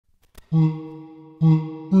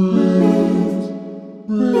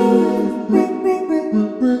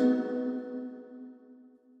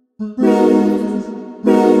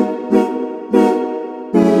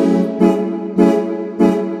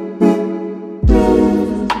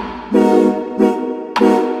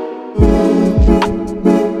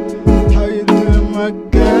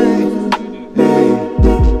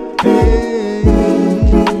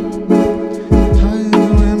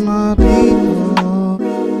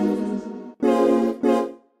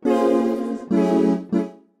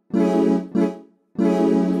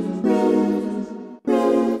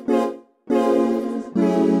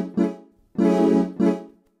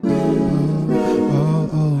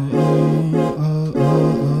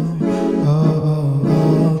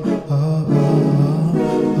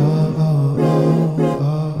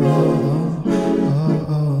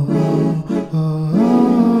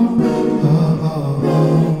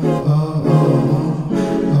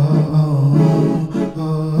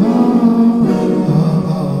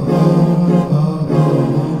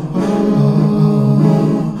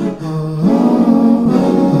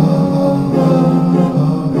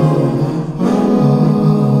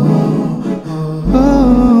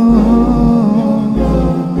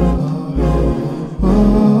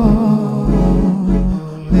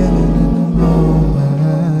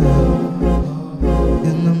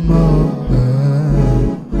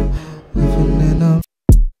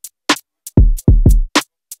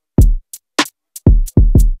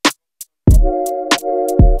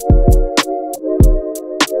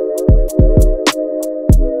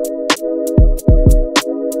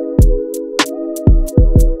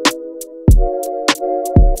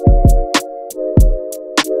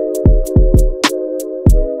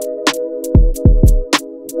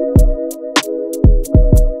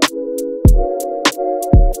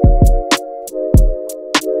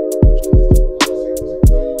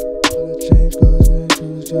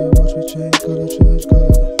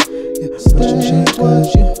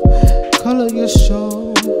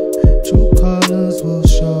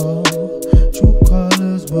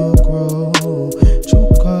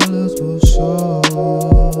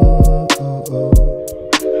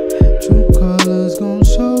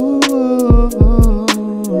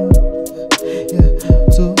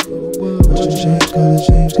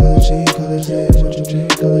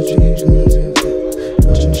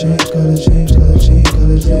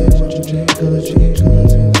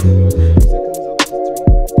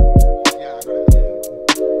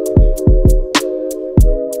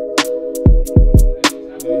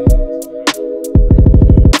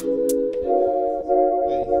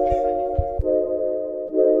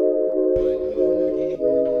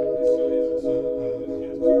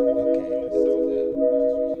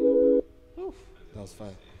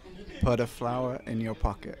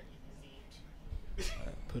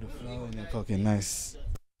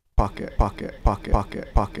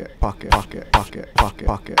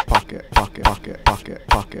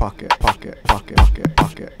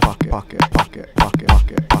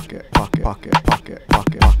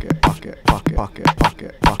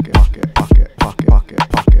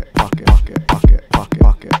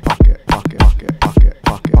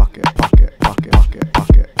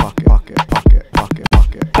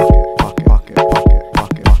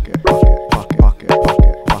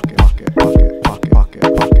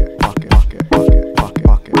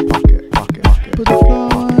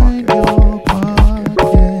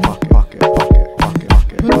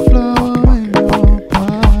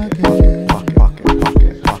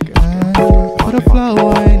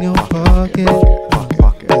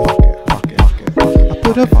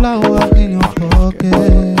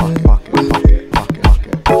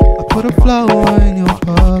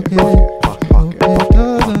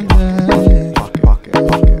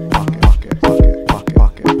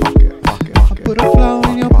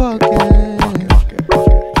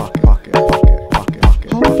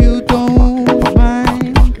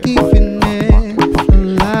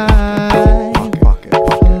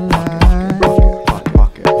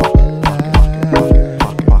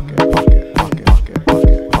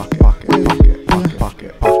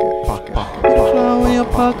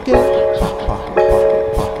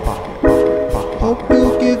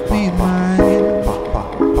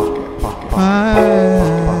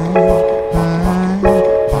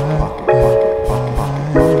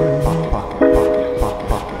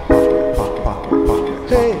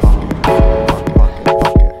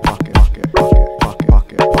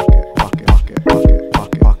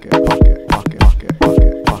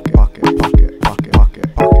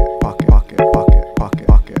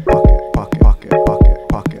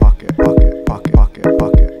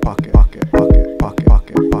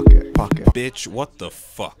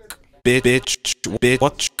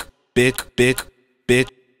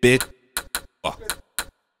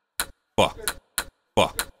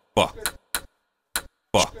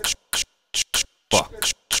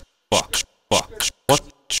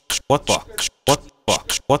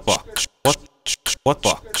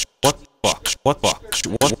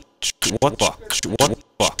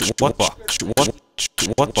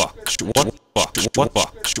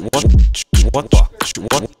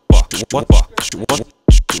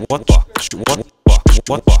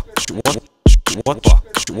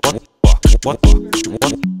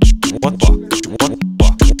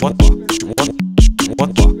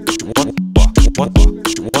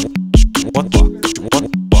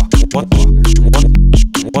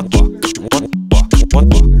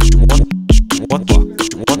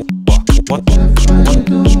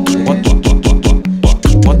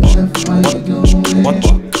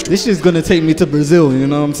This shit's gonna take me to Brazil, you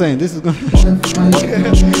know what I'm saying? This is gonna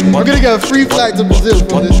I'm gonna get a free flight to Brazil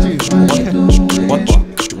from this tune.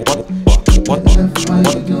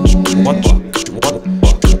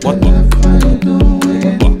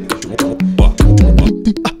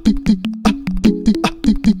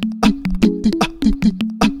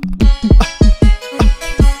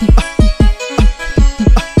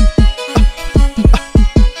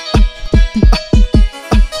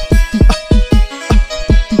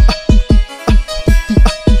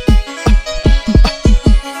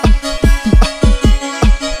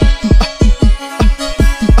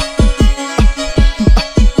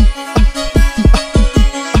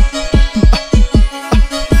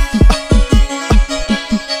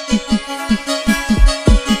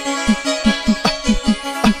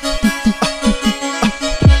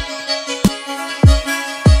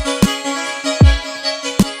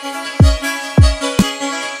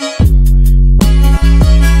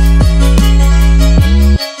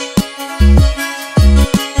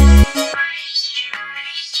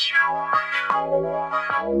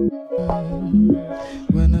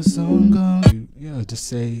 When the song comes, yeah, just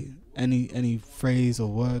say any phrase or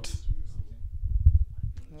word.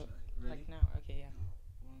 Like now, okay, yeah.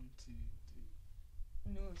 1, 2,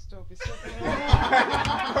 3. No, stop, it's stop.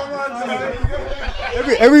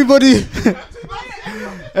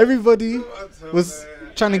 Everybody was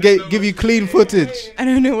trying to give you clean footage. I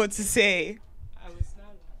don't know what to say.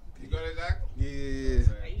 You got it, Zach? Yeah.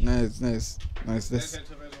 Nice.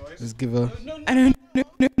 Let's give her. I don't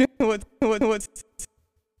know what.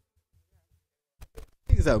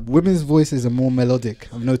 Is that women's voices are more melodic?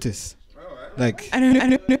 I've noticed. Like I don't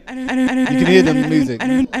know. you can hear them in music. I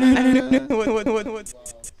don't know what.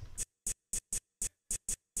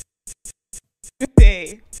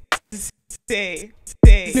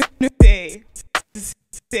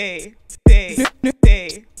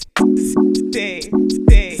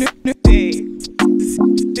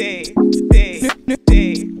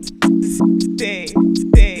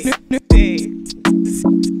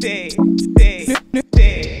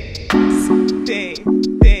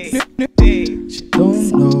 She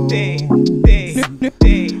don't know.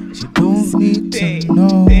 She don't need to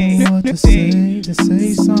know what to say. To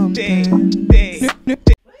say something.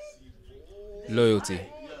 Loyalty.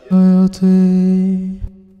 Loyalty.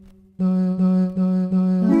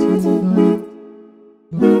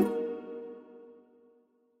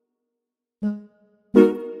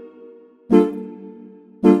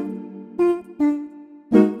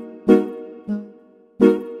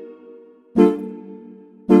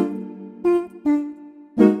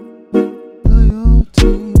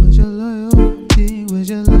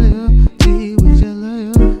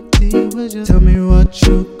 Tell me what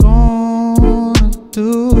you gonna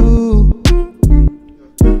do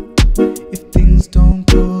if things don't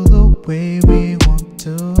go the way we want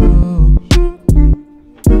to.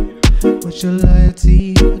 What's your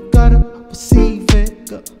loyalty? I gotta perceive it.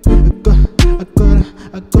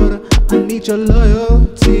 I need your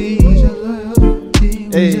loyalty.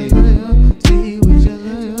 Hey.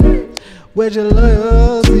 Where's your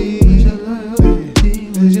loyalty?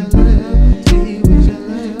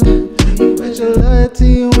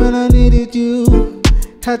 When I needed you,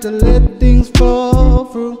 had to let things fall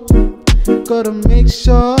through. Gotta make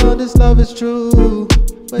sure this love is true.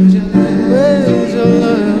 Where's your loyalty?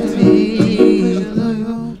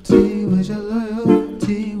 Where's your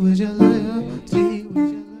loyalty? Where's your loyalty?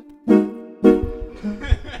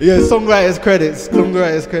 Yeah, songwriters credits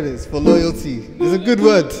for loyalty. It's a good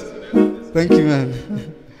word. Thank you, man.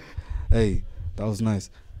 Hey, that was nice.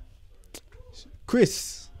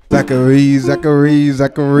 Chris. Zachary.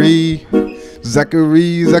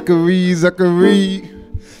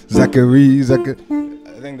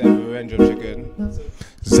 I think that revenge of chicken.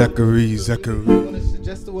 Zachary. You want to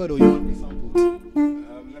suggest the word or you want to be sampled?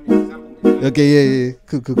 Let me sample. Okay, yeah.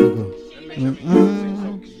 Cool.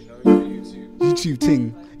 YouTube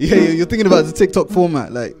ting. Yeah, you're thinking about the TikTok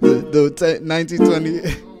format, like the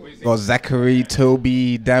 1920. Got Zachary,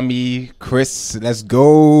 Toby, Dammy, Chris. Let's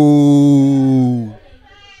go.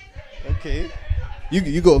 Okay.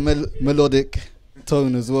 You got a melodic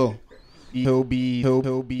tone as well. Toby. Shout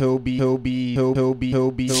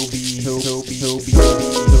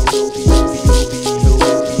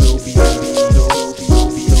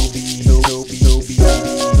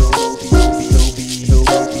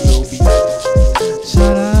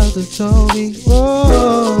out to Toby.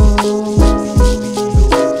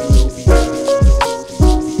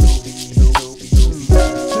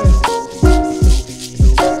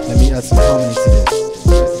 Let me add some harmony to this.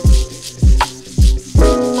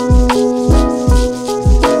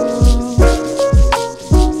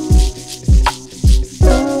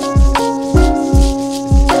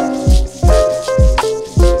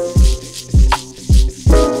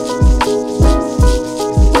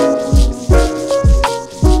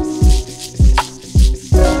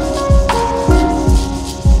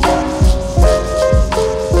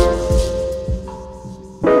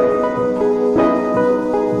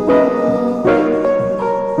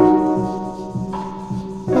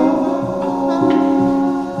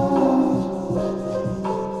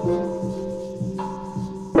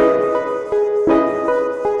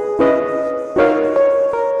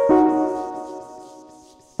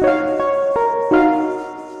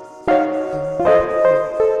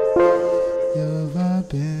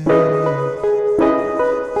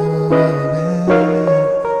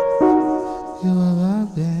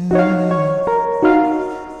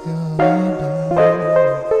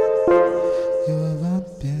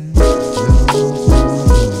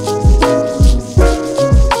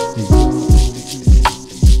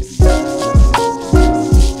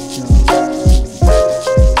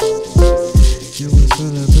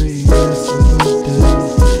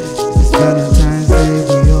 It's Valentines Day,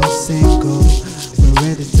 we all single. We're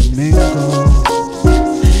ready to mingle,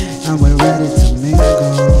 and we're ready to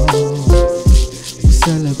mingle. We're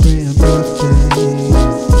celebrating birthday.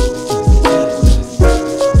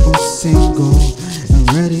 All single and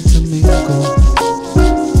ready to mingle.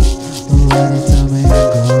 We're ready to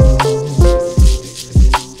mingle.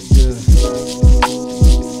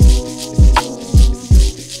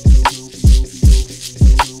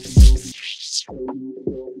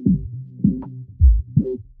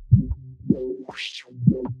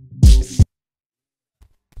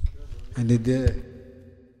 And they did.